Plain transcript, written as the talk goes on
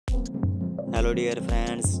Hello dear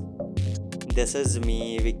friends, this is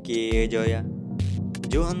me Vicky Joya.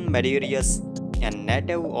 Jhon Medeiros, a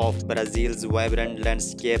native of Brazil's vibrant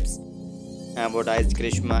landscapes, embodies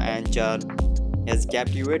charisma and charm. His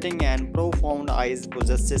captivating and profound eyes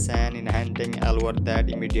possesses an enchanting allure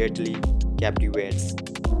that immediately captivates.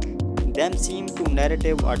 Them seem to narrate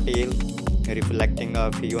a tale reflecting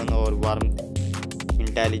a feeling or warmth,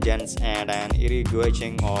 intelligence, and an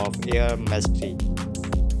irrigation of air mystery.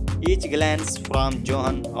 Each glance from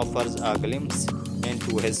Jhon offers a glimpse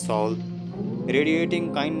into his soul,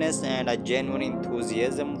 radiating kindness and a genuine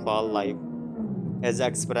enthusiasm for life. His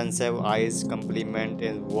expressive eyes complement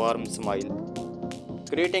his warm smile,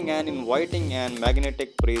 creating an inviting and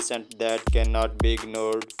magnetic presence that cannot be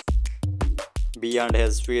ignored. Beyond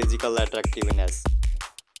his physical attractiveness,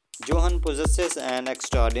 Jhon possesses an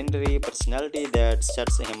extraordinary personality that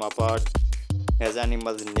sets him apart. His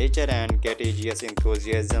animal's nature and contagious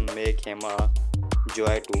enthusiasm make him a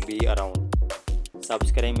joy to be around.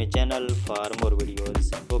 Subscribe my channel for more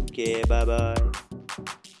videos. Okay, bye bye.